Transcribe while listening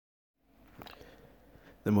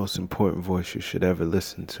The most important voice you should ever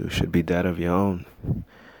listen to should be that of your own.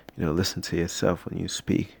 Listen to yourself when you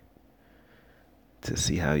speak to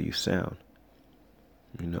see how you sound.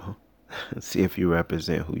 See if you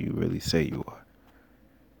represent who you really say you are.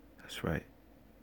 That's right.